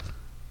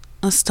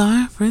A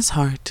Star for His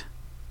Heart,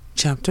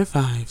 Chapter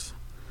 5,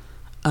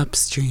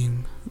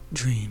 Upstream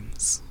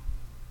Dreams.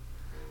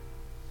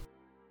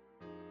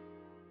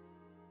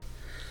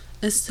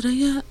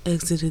 Estrella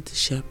exited the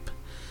ship,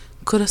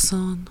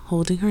 Corazon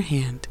holding her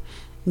hand,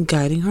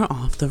 guiding her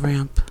off the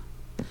ramp.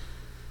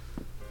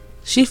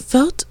 She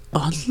felt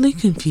oddly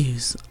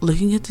confused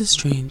looking at the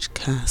strange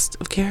cast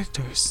of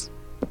characters.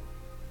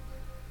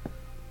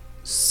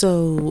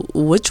 So,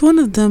 which one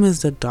of them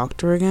is the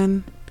doctor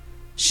again?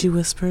 She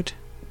whispered.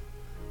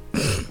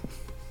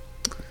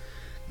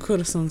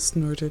 Corazon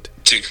snorted.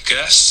 Take a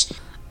guess.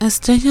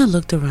 Estrella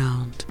looked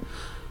around.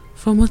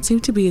 From what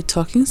seemed to be a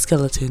talking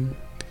skeleton,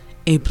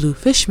 a blue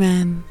fish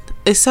man,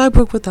 a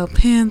cyborg without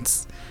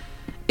pants,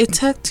 a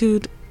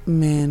tattooed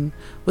man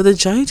with a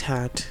giant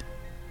hat,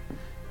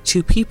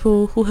 two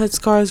people who had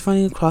scars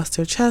running across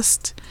their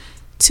chest,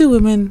 two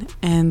women,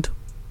 and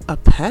a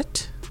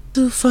pet,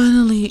 to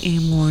finally a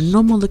more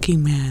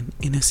normal-looking man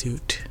in a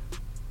suit.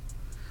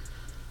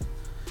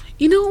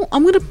 You know,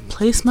 I'm gonna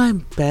place my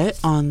bet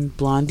on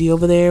Blondie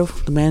over there,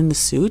 the man in the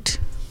suit.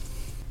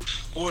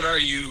 What are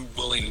you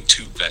willing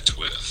to bet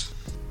with?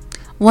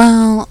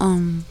 Well,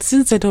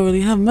 since I don't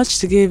really have much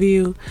to give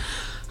you,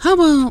 how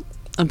about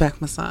a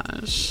back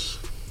massage?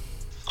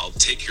 I'll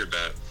take your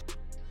bet.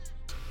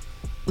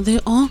 They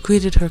all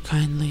greeted her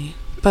kindly,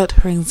 but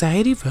her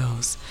anxiety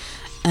rose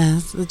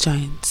as the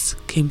giants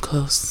came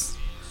close.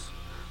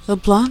 The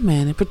blonde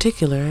man in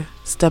particular,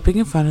 stepping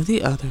in front of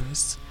the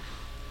others.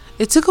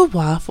 It took a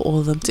while for all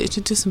of them to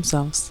introduce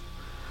themselves,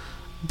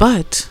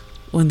 but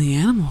when the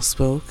animal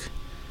spoke,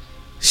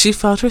 she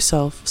felt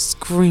herself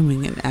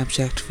screaming in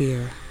abject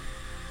fear.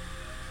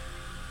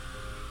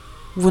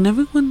 When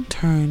everyone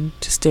turned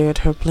to stare at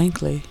her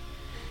blankly,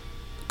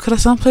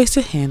 Corazon placed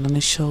a hand on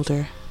his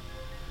shoulder.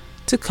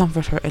 To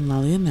comfort her, and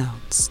loudly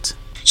announced,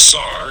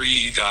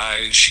 Sorry,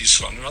 guys, she's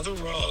from another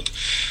world,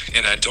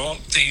 and I don't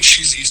think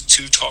she's these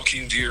two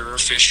talking deer or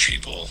fish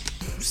people.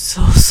 "I'm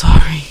so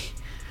sorry,"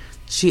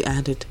 she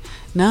added,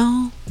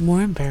 now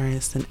more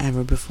embarrassed than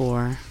ever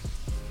before.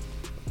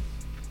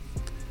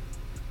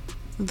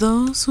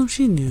 Those whom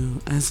she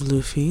knew as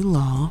Luffy,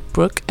 Law,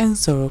 Brook, and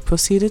Zoro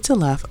proceeded to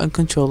laugh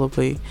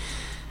uncontrollably,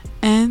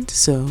 and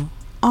so,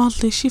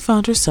 oddly, she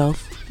found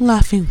herself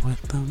laughing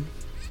with them.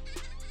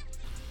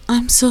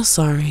 "I'm so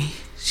sorry,"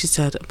 she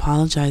said,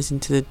 apologizing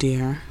to the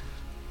deer.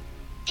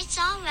 It's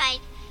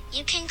alright,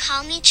 you can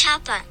call me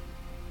Chopper.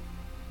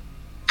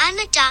 I'm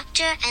a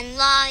doctor and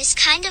Law is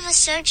kind of a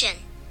surgeon.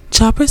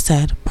 Chopper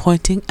said,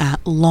 pointing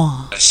at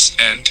Law. Yes,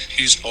 and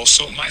he's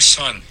also my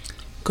son.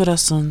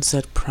 Corazon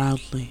said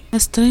proudly.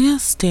 Estrella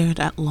stared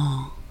at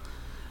Law,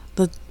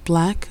 the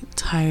black,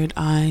 tired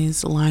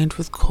eyes lined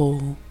with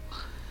coal.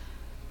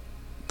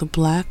 The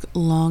black,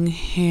 long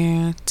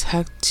hair,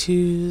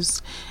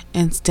 tattoos,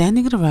 and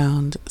standing at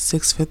around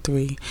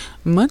 6'3",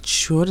 much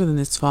shorter than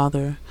his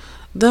father.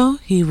 Though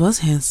he was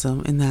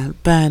handsome in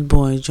that bad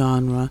boy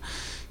genre,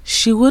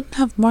 she wouldn't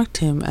have marked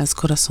him as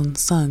Corazon's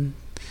son.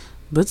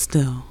 But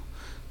still,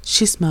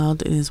 she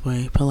smiled in his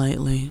way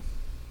politely.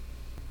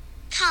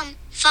 Come,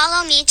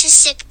 follow me to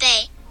sick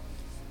bay.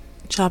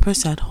 Chopper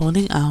said,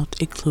 holding out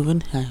a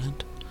cloven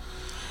hand.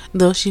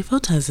 Though she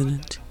felt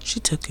hesitant, she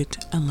took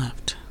it and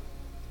left.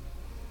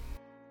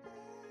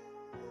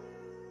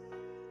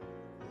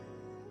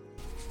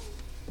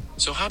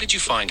 So how did you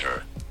find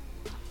her?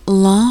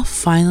 Law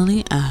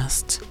finally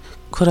asked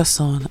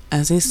Corazon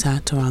as they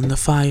sat around the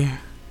fire.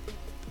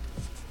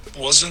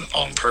 Wasn't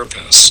on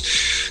purpose,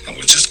 and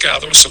was just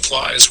gathering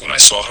supplies when I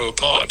saw her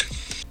pod.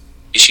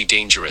 Is she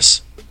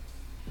dangerous?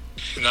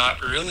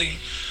 Not really.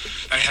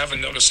 I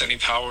haven't noticed any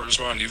powers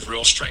or any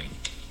real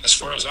strength. As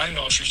far as I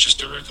know, she's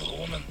just a regular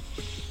woman.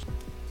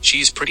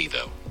 She's pretty,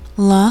 though.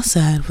 Law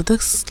said with a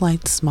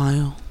slight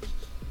smile.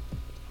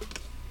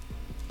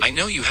 I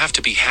know you have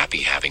to be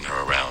happy having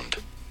her around.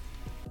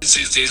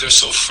 These days are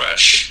so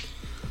fresh.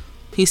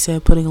 He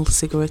said, putting a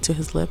cigarette to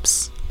his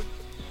lips.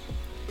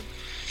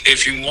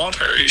 If you want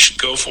her, you should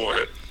go for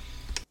it.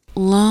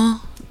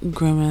 Law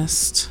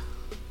grimaced.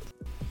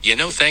 You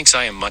know, thanks,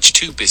 I am much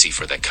too busy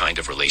for that kind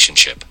of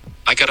relationship.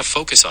 I gotta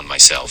focus on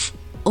myself.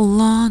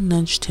 Law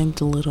nudged him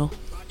a little.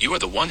 You are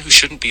the one who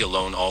shouldn't be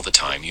alone all the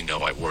time. You know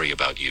I worry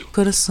about you.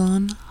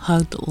 Corazon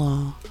hugged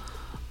Law,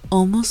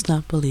 almost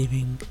not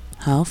believing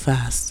how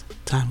fast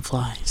time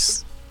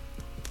flies.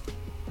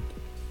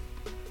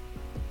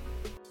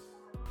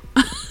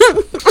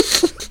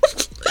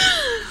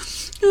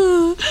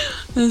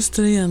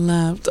 Estrella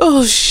laughed.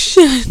 Oh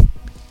shit!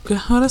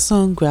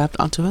 Corazon grabbed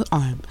onto her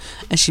arm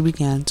as she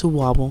began to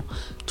wobble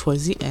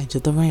towards the edge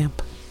of the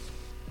ramp.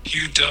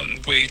 You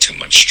done way too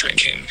much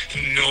drinking.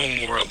 No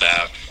more of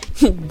that.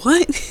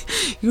 What?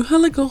 You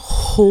had like a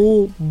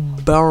whole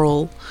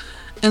barrel.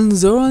 And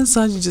Zoro and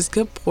Sanji just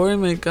kept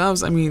pouring my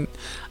cups. I mean,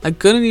 I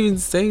couldn't even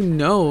say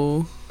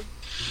no.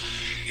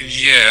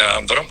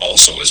 Yeah, but I'm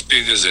also as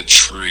big as a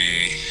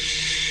tree.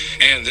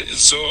 And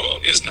Zoro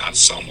is not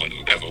someone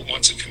who ever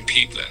wants to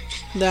compete with.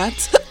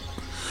 That's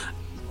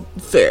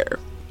fair.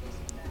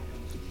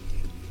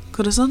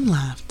 Corazon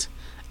laughed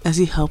as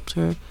he helped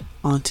her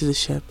onto the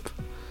ship.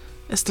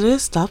 Estrella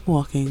stopped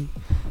walking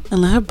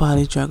and let her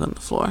body drag on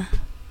the floor.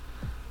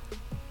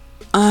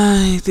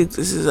 I think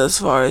this is as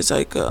far as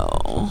I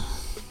go.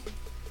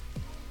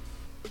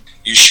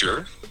 You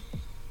sure?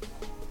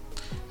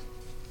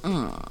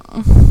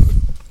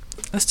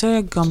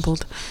 Estrella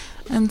grumbled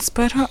and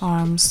spread her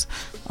arms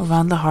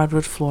around the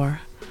hardwood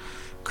floor.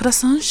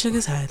 Corazon shook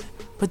his head,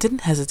 but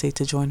didn't hesitate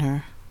to join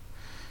her.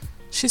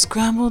 She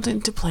scrambled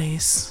into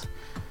place,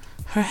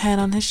 her head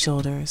on his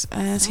shoulders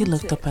as he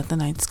looked up at the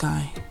night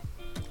sky.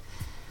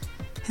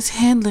 His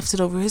hand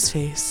lifted over his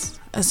face,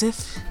 as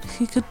if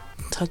he could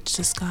touch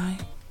the sky.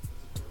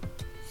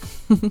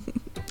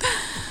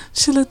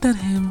 She looked at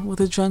him with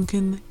a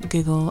drunken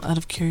giggle out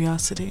of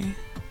curiosity.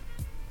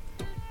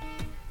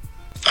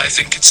 I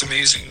think it's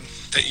amazing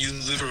that you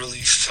literally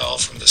fell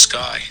from the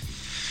sky.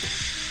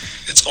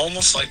 It's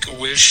almost like a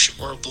wish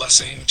or a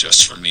blessing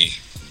just for me.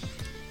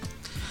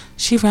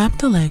 She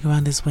wrapped a leg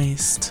around his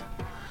waist.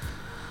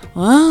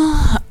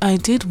 Well, I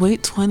did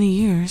wait 20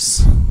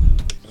 years.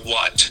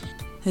 What?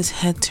 His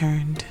head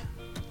turned.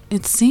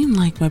 It seemed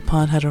like my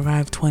pod had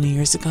arrived 20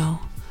 years ago.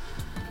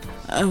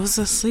 I was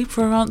asleep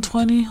for around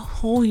 20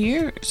 whole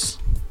years.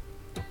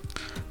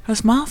 Her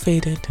smile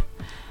faded,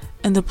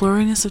 and the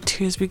blurriness of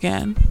tears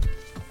began.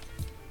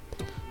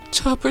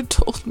 Chopper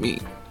told me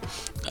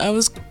I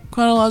was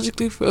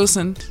chronologically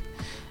frozen,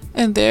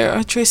 and there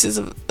are traces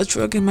of a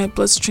drug in my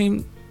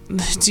bloodstream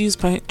that's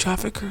used by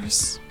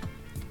traffickers.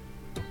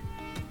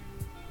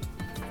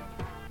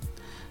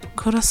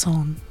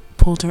 Corazon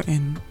pulled her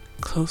in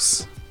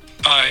close.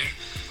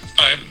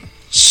 I'm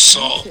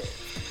so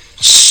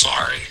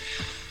sorry.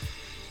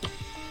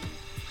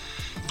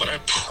 But I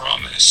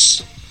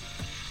promise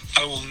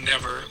I will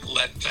never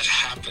let that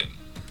happen.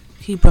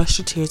 He brushed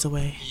her tears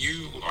away.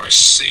 You are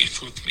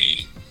safe with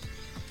me.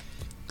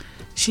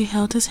 She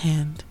held his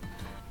hand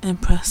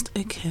and pressed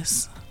a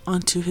kiss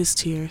onto his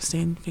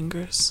tear-stained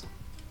fingers.